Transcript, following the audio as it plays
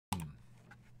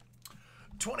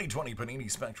2020 Panini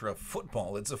Spectra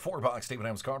Football. It's a 4-box David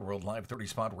Hams Card World Live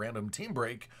 30-spot random team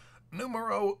break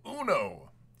numero uno.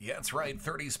 Yeah, that's right,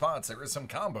 30 spots. There is some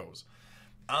combos.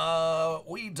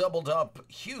 We doubled up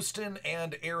Houston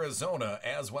and Arizona,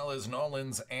 as well as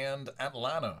Nolans and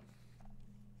Atlanta.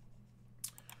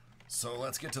 So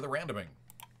let's get to the randoming.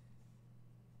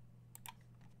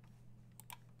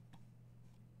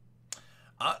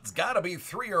 It's got to be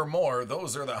 3 or more.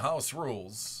 Those are the house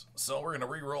rules. So we're going to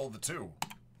re-roll the 2.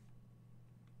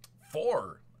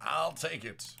 4. I'll take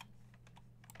it.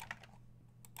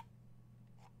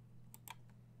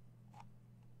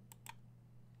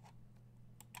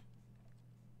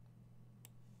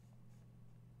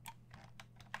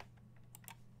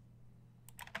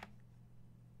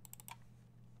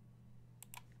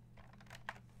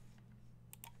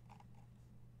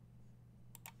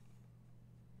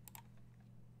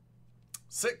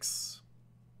 Six.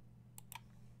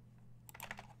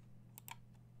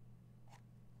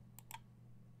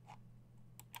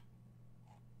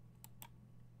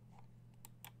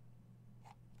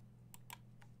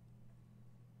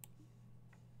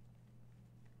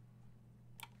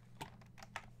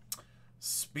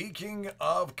 Speaking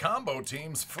of combo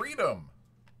teams, Freedom.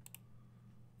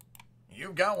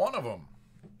 You've got one of them.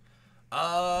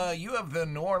 You have the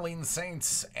New Orleans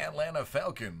Saints, Atlanta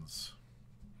Falcons.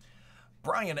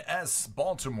 Brian S.,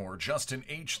 Baltimore. Justin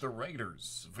H., the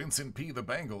Raiders. Vincent P., the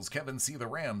Bengals. Kevin C., the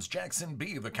Rams. Jackson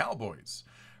B., the Cowboys.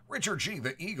 Richard G.,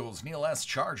 the Eagles. Neil S.,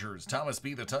 Chargers. Thomas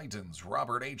B., the Titans.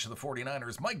 Robert H., the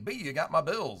 49ers. Mike B., you got my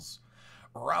Bills.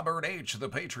 Robert H., the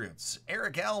Patriots.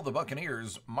 Eric L., the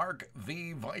Buccaneers. Mark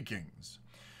V., Vikings.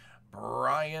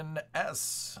 Brian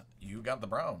S., you got the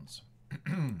Browns.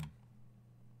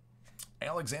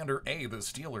 Alexander A., the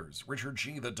Steelers. Richard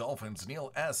G., the Dolphins.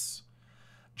 Neil S.,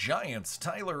 Giants.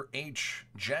 Tyler H.,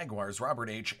 Jaguars. Robert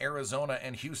H., Arizona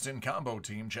and Houston combo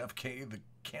team. Jeff K., the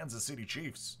Kansas City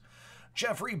Chiefs.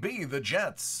 Jeffrey B., the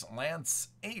Jets. Lance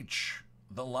H.,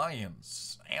 the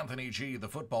Lions. Anthony G., the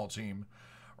football team.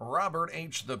 Robert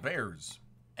H., the Bears.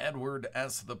 Edward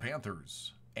S., the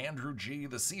Panthers. Andrew G.,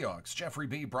 the Seahawks. Jeffrey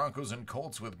B., Broncos and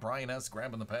Colts, with Brian S.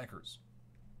 grabbing the Packers.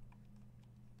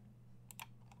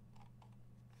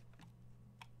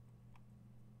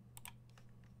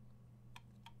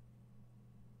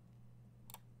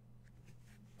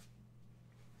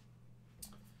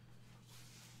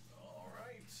 All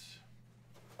right.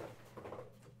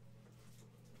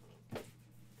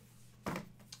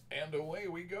 And away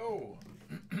we go.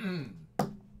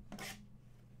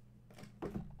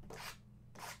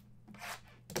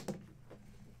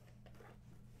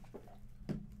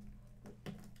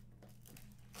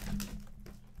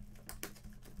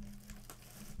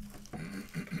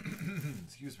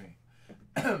 Excuse me.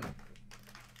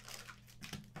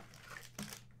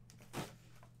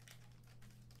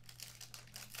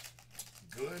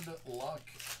 Good luck,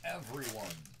 everyone.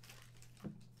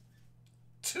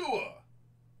 Tua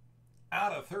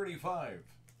out of 35.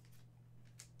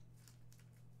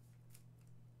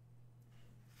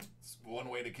 It's one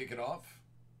way to kick it off.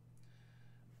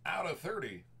 Out of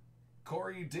 30,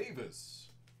 Corey Davis.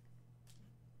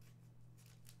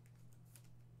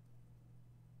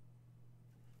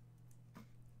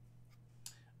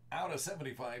 Out of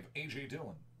 75, A.J.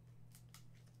 Dillon.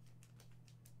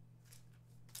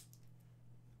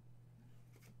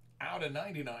 Out of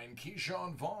 99,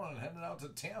 Keyshawn Vaughn, heading out to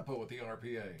Tampa with the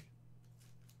RPA.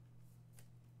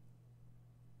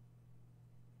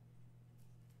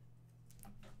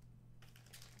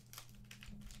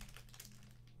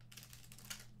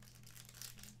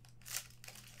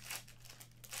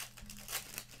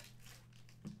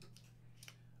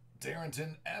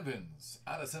 Darrington Evans,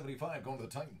 out of 75, going to the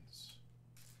Titans.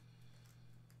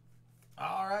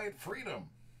 All right, Freedom.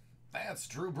 That's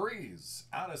Drew Brees,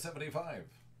 out of 75.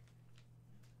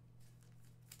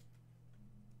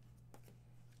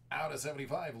 Out of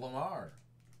 75, Lamar.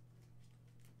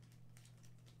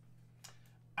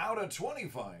 Out of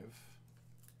 25,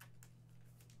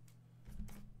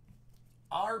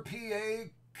 RPA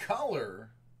color,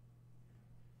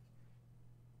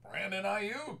 Brandon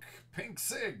Ayuk, Pink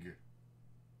Sig.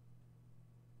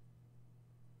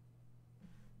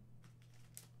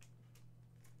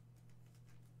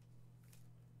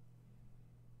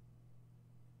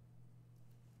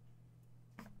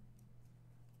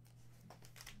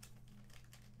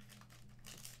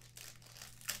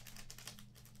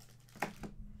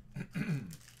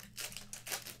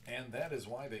 And that is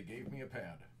why they gave me a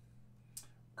pad.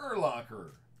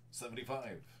 Urlacher,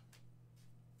 75.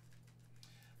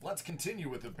 Let's continue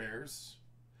with the Bears.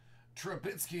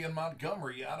 Trubisky and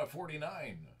Montgomery out of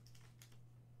 49.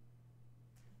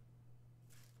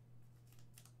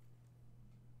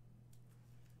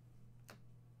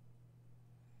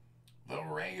 The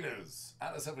Raiders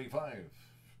out of 75.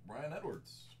 Brian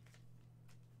Edwards.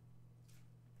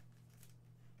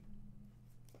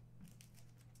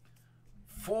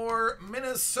 For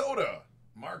Minnesota,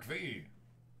 Mark V.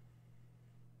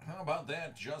 How about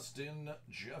that, Justin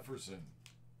Jefferson?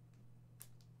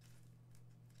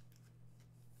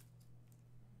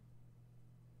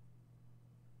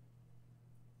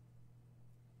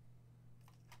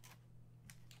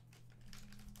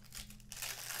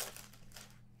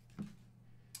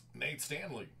 Nate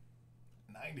Stanley,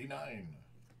 99.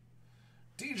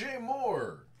 DJ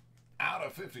Moore, out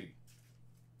of 50.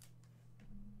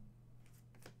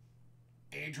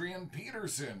 Adrian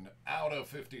Peterson, out of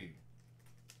 50.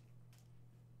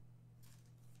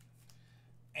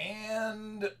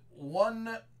 And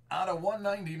 1 out of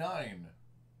 199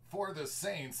 for the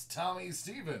Saints, Tommy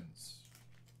Stevens.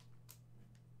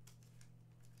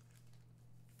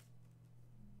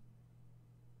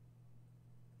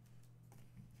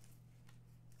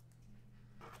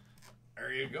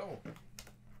 There you go.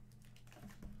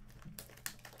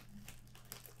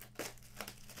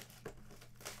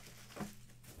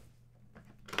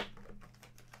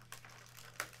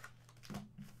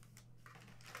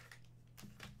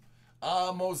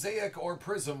 Mosaic or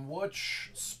Prism,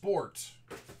 which sport?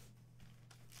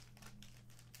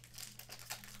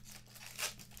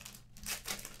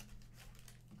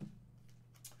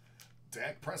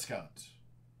 Dak Prescott.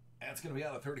 That's going to be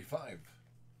out of 35.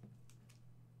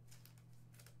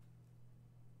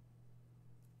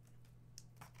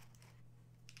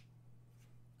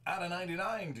 Out of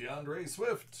 99, DeAndre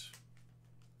Swift.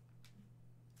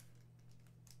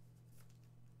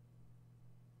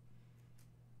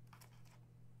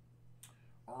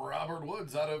 Robert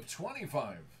Woods out of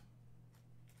 25.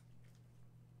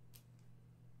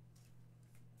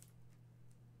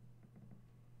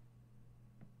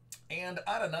 And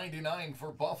out of 99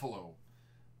 for Buffalo,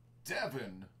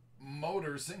 Devin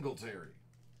Motor Singletary.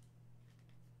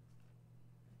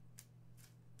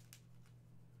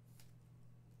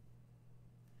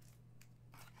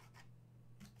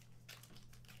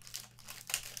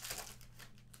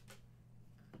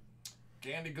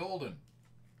 Gandy Golden,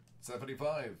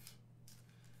 75.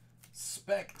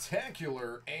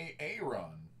 Spectacular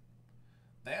Aaron.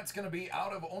 That's going to be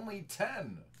out of only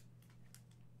 10.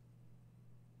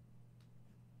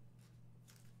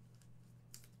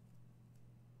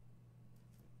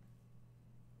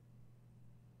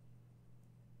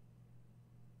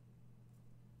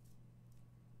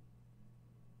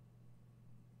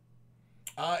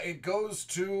 It goes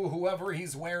to whoever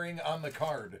he's wearing on the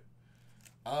card.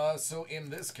 So in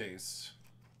this case,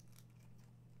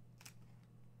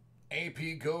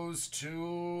 AP goes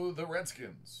to the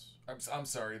Redskins. I'm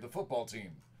sorry, the football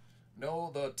team.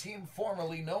 No, the team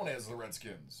formerly known as the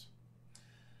Redskins.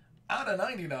 Out of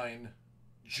 99,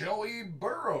 Joey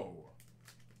Burrow.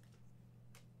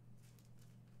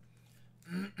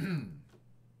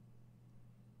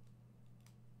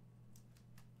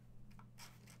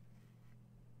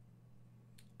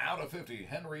 Out of 50,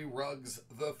 Henry Ruggs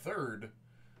III,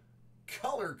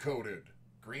 color-coded,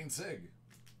 green sig.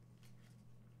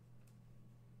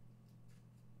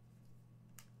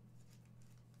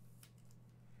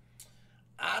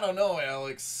 I don't know,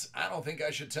 Alex. I don't think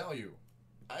I should tell you.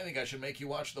 I think I should make you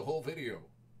watch the whole video.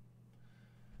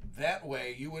 That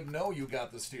way, you would know you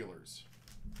got the Steelers.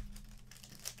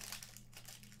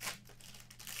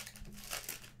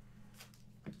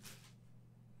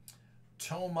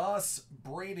 Tomas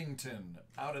Bradington,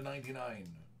 out of 99.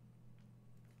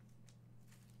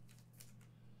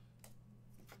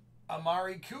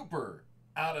 Amari Cooper,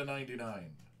 out of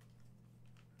 99.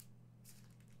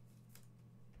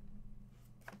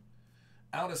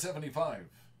 Out of 75.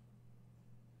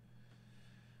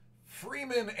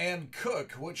 Freeman and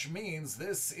Cook, which means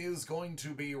this is going to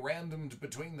be randomed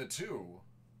between the two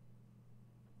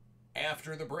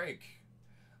after the break.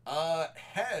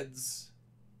 Heads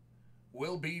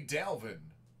will be Dalvin.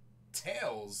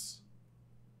 Tails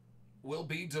will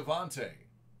be Devontae.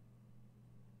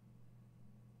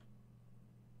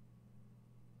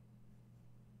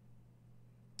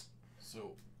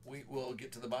 So we will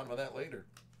get to the bottom of that later.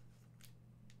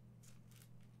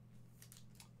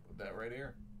 Put that right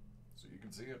here so you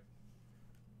can see it.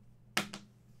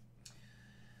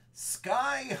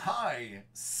 Sky High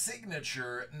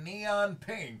Signature Neon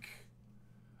Pink,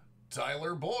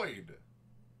 Tyler Boyd.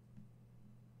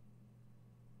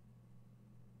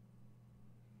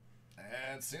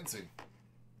 And Cincy.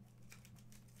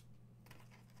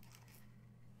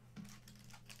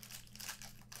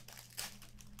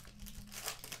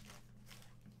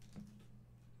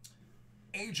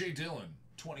 A.J. Dillon,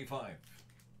 25.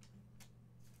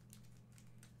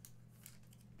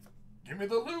 Give me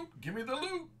the loot. Give me the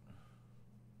loot.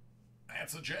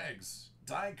 That's a Jags.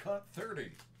 Die cut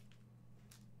 30.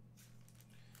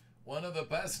 One of the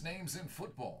best names in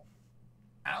football.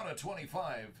 Out of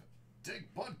 25,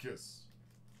 Dick Butkus.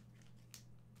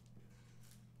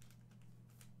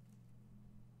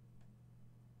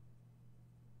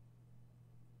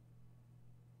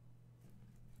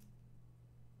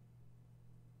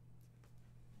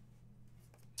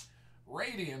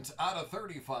 Radiant out of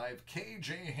 35,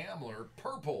 KJ Hamler,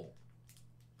 purple.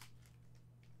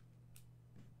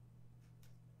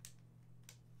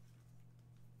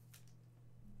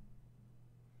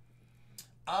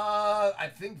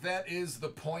 I think that is the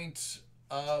point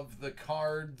of the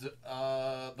card,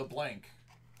 the blank.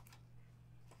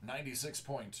 96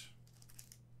 point.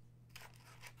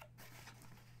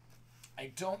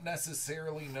 I don't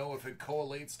necessarily know if it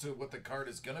correlates to what the card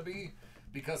is going to be,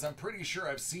 because I'm pretty sure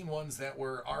I've seen ones that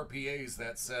were RPAs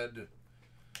that said,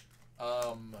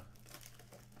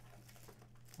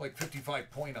 like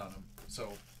 55 point on them.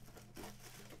 So,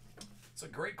 it's a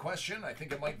great question. I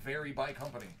think it might vary by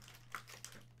company.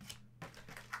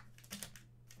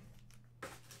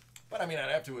 But, I mean,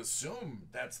 I'd have to assume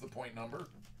that's the point number.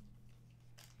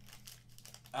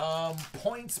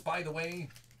 Points, by the way,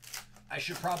 I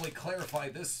should probably clarify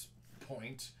this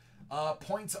point.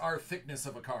 Points are thickness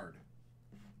of a card.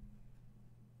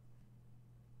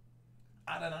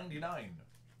 Out of 99.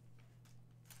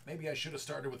 Maybe I should have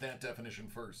started with that definition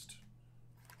first.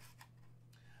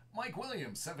 Mike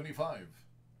Williams, 75.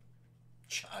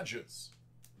 Charges.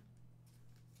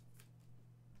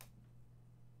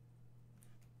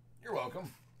 You're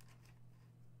welcome.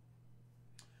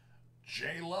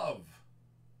 J Love.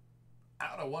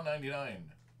 Out of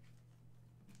 199.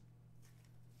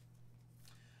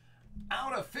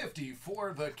 Out of 50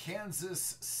 for the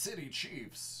Kansas City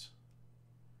Chiefs.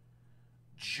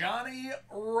 Johnny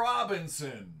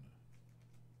Robinson.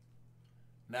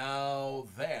 Now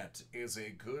that is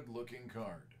a good looking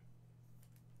card.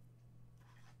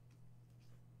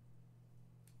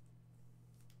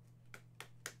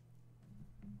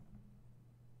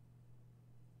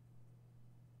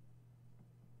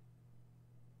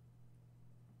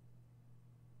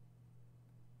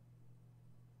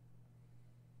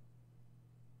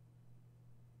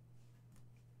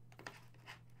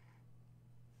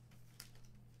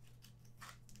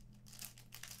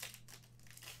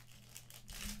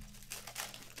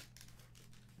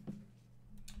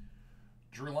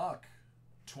 Drew Lock,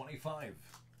 25.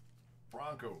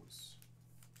 Broncos.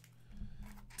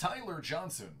 Tyler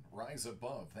Johnson, rise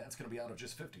above. That's going to be out of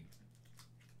just 50.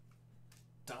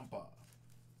 Tampa.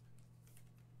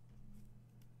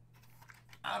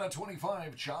 Out of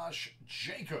 25, Josh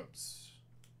Jacobs.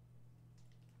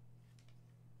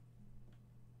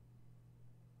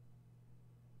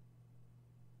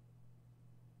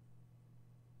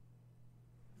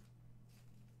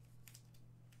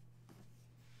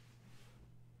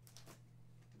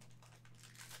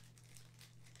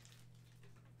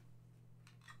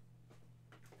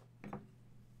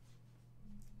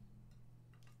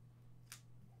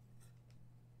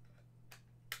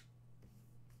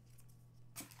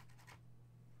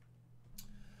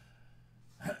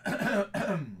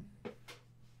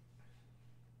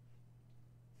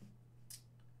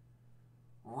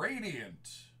 Radiant.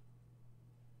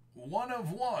 1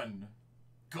 of 1.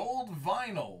 Gold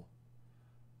vinyl.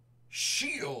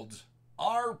 Shield.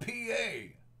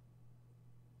 RPA.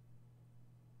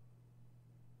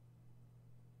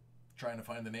 Trying to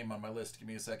find the name on my list. Give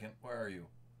me a second. Where are you?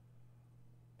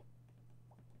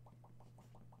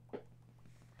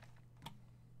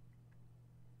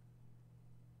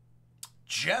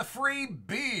 Jeffrey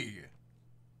B.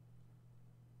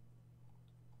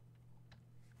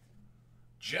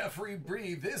 Jeffrey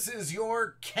B. This is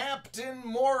your Captain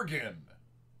Morgan.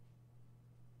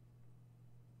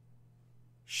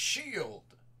 Shield.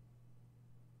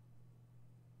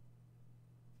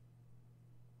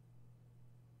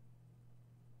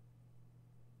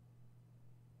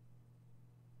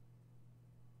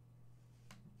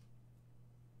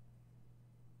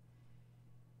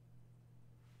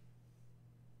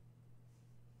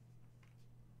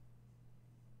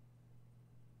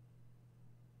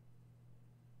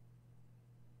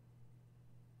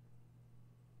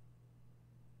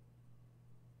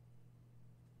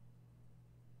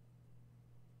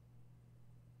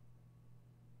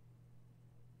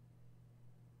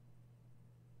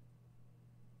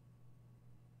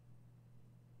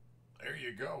 There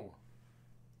you go.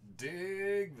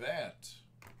 Dig that.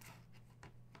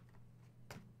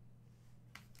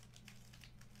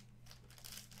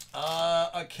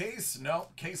 A case? No,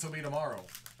 case will be tomorrow.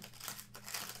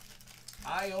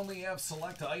 I only have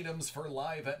select items for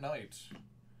live at night.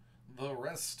 The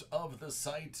rest of the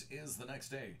site is the next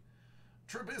day.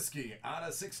 Trubisky out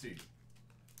of 60.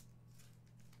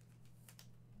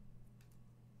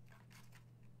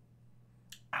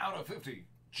 Out of 50.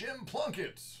 Jim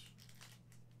Plunkett.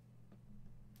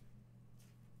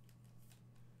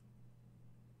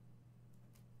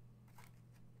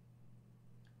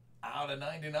 Out of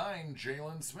 99,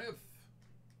 Jalen Smith.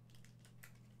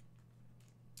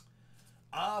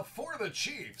 For the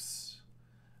Chiefs,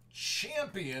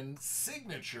 champion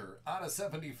signature out of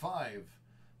 75,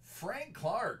 Frank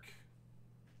Clark.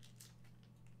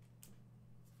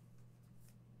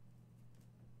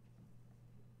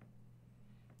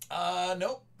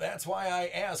 Nope. That's why I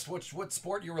asked what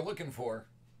sport you were looking for.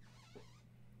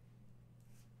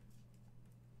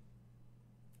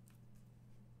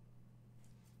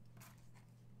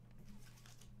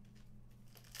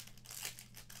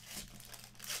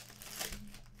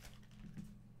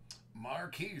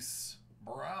 Marquise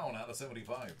Brown out of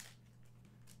 75.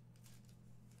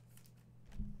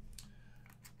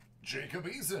 Jacob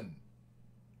Eason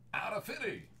out of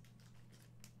 50.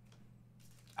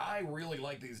 I really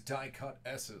like these die-cut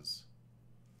S's.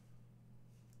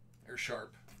 They're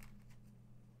sharp.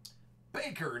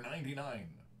 Baker, 99.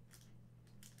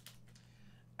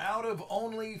 Out of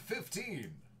only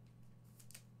 15.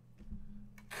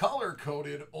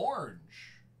 Color-coded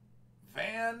orange.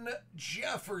 Van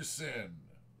Jefferson.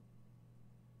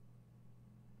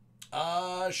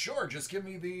 Sure. Just give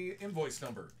me the invoice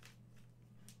number.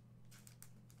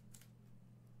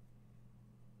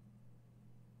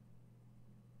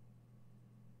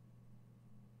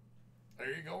 There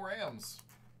you go, Rams.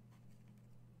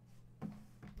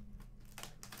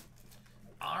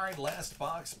 All right, last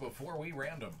box before we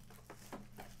random.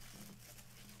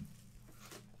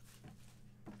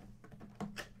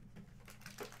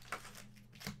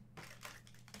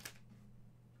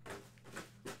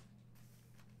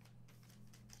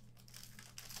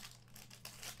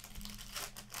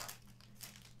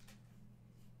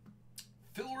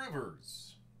 Phil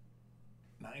Rivers,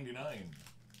 99.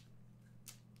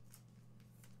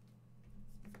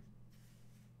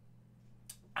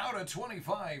 Out of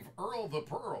 25, Earl the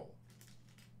Pearl.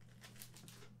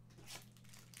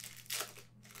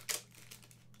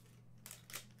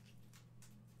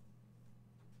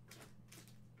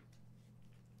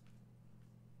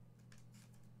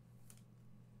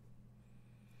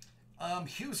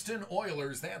 Houston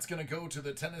Oilers, that's going to go to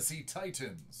the Tennessee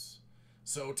Titans.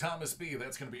 So Thomas B,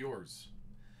 that's going to be yours.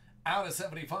 Out of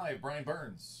 75, Brian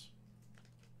Burns.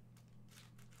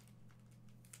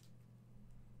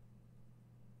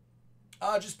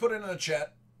 Just put it in the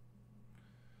chat.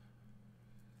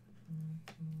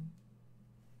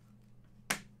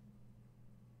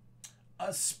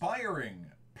 Aspiring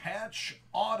patch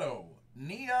auto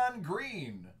neon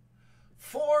green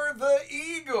for the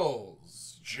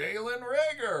Eagles, Jalen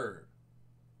Reagor.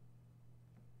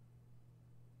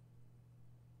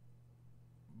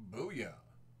 Booyah.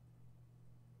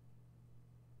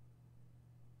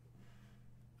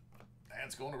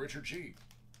 That's going to Richard G.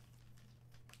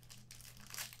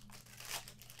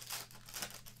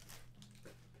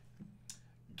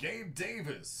 Gabe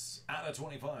Davis out of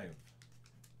 25.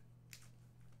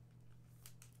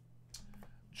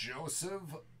 Joseph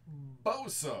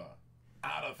Bosa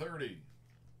out of 30.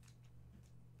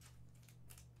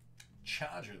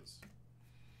 Charges.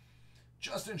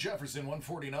 Justin Jefferson,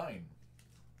 149.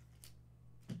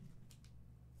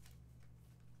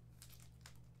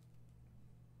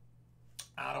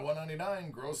 Out of 199,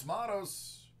 Gross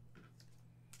Matos.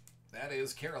 That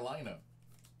is Carolina.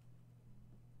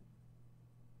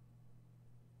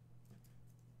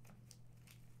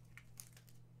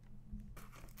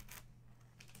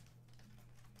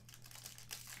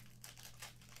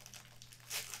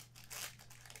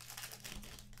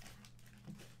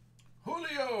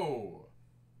 Julio.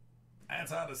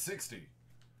 That's out of 60.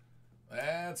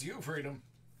 That's you, Freedom.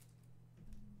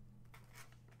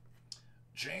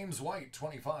 James White,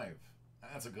 25.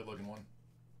 That's a good-looking one.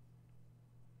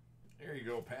 There you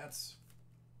go, Pats.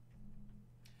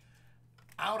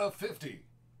 Out of 50.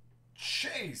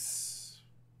 Chase.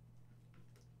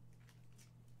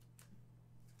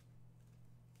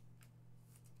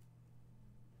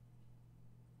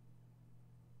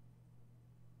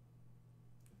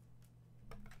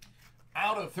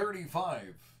 Out of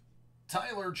 35.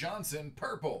 Tyler Johnson,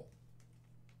 purple.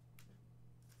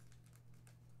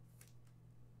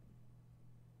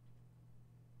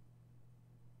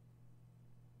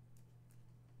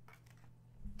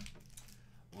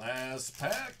 Last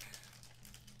pack.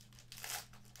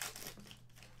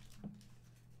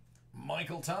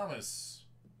 Michael Thomas.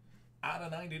 out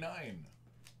of 99.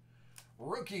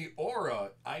 Rookie Aura,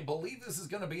 I believe this is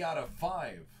going to be out of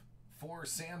 5 for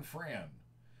San Fran.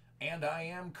 And I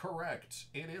am correct.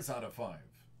 It is out of 5.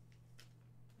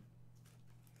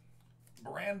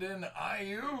 Brandon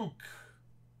Ayuk.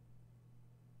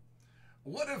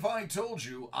 What if I told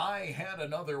you I had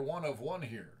another 1 of 1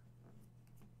 here?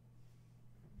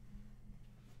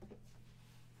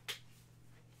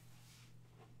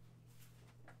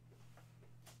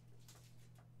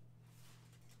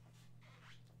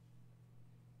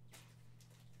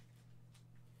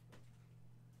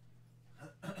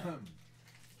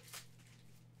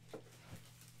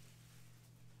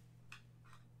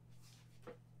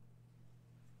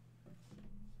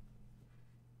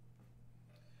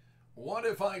 What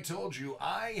if I told you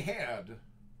I had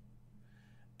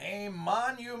a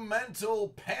monumental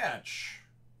patch,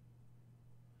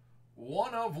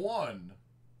 1 of 1,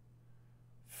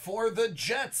 for the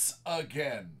Jets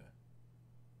again?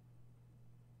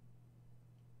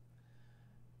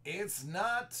 It's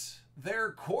not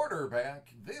their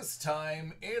quarterback. This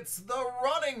time, it's the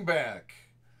running back,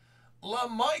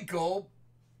 LaMichael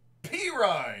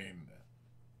Pirine.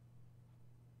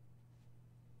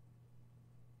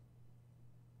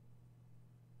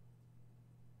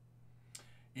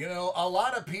 You know, a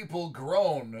lot of people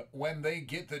groan when they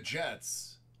get the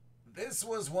Jets. This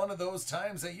was one of those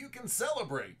times that you can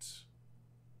celebrate.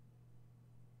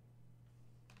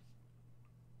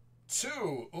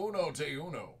 2, uno de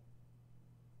uno.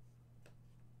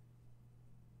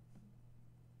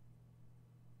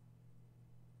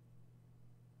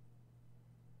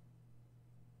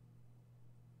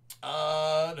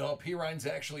 No, Pirine's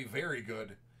actually very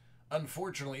good.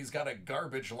 Unfortunately, he's got a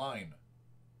garbage line.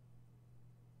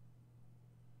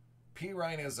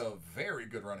 Pirine is a very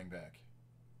good running back.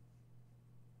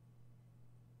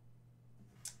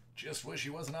 Just wish he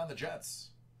wasn't on the Jets.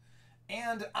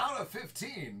 And out of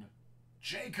 15,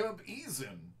 Jacob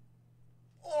Eason,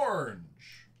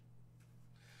 orange.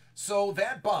 So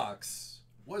that box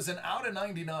was an out of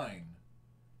 99,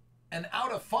 an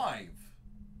out of 5,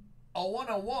 a 1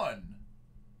 of 1,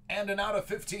 and an out of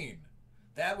 15.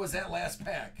 That was that last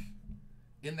pack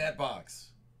in that box.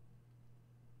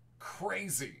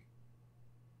 Crazy.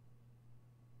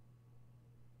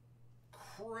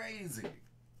 Crazy.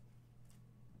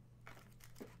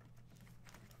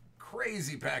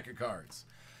 Crazy pack of cards.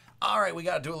 All right, we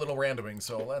got to do a little randoming,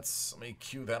 so let me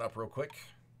cue that up real quick.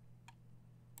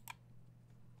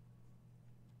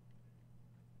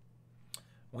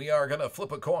 We are going to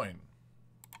flip a coin.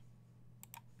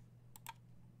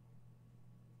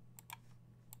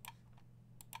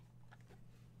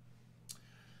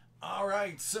 All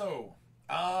right, so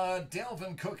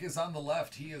Dalvin Cook is on the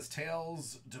left. He is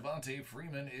tails. Devontae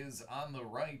Freeman is on the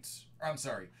right. I'm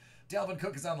sorry. Dalvin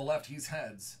Cook is on the left. He's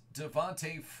heads.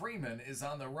 Devontae Freeman is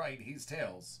on the right. He's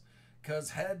tails.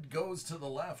 Because head goes to the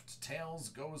left, tails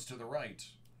goes to the right.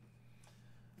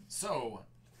 So,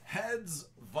 heads,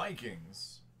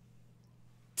 Vikings.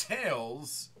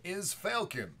 Tails is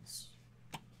Falcons.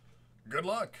 Good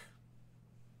luck.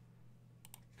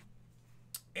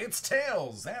 It's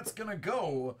tails. That's going to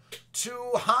go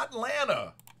to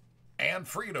Hotlanta and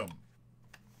Freedom.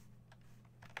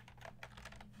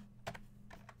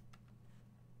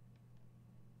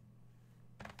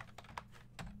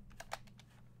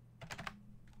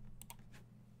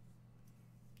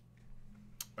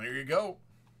 There you go.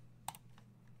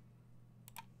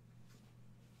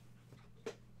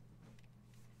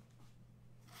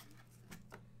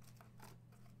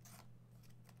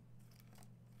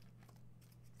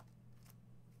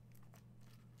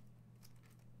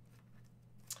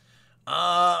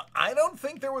 I don't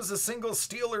think there was a single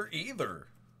Steeler either.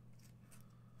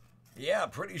 Yeah,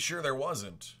 pretty sure there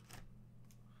wasn't.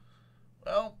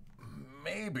 Well,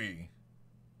 maybe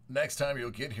next time you'll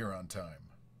get here on time.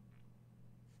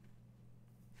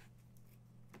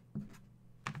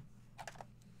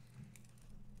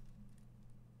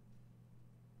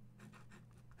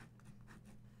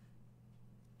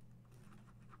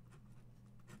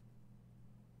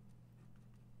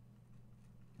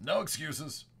 No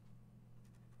excuses.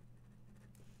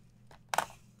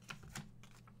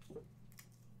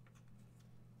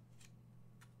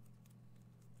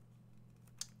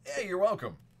 Yeah, you're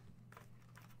welcome.